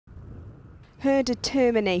Her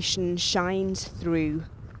determination shines through,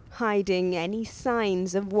 hiding any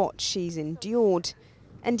signs of what she's endured.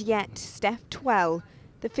 And yet Steph Twell,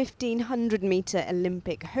 the 1500-metre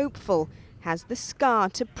Olympic hopeful, has the scar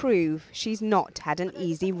to prove she's not had an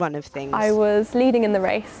easy run of things. I was leading in the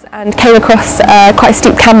race and came across quite a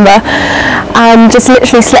steep camber and just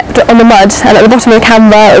literally slept on the mud, and at the bottom of the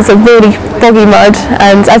camber it was a really boggy mud,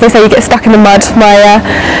 and as I say, you get stuck in the mud.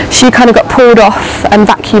 My shoe kind of got pulled off and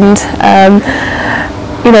vacuumed, and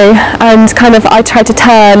kind of I tried to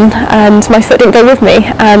turn and my foot didn't go with me,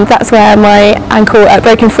 and that's where my ankle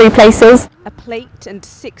broke in 3 places. A plate and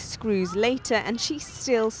 6 screws later and she's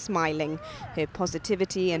still smiling. Her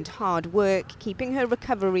positivity and hard work keeping her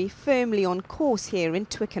recovery firmly on course here in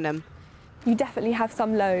Twickenham. You definitely have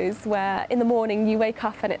some lows where in the morning you wake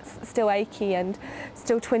up and it's still achy and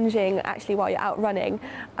still twinging actually while you're out running.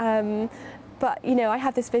 But I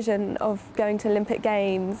have this vision of going to Olympic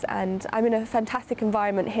Games, and I'm in a fantastic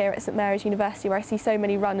environment here at St Mary's University where I see so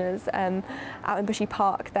many runners out in Bushy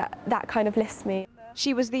Park that kind of lifts me.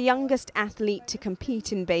 She was the youngest athlete to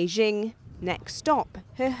compete in Beijing. Next stop,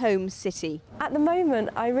 her home city. At the moment,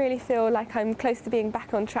 I really feel like I'm close to being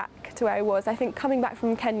back on track to where I was. I think coming back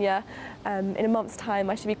from Kenya in a month's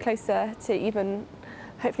time, I should be closer to even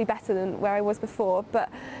hopefully better than where I was before. But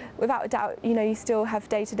without a doubt, you still have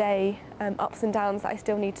day-to-day ups and downs that I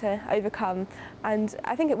still need to overcome. And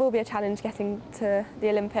I think it will be a challenge getting to the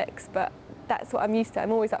Olympics, but that's what I'm used to.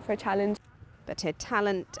 I'm always up for a challenge. But her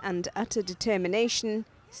talent and utter determination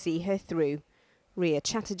see her through. Ria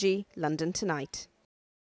Chatterjee, London Tonight.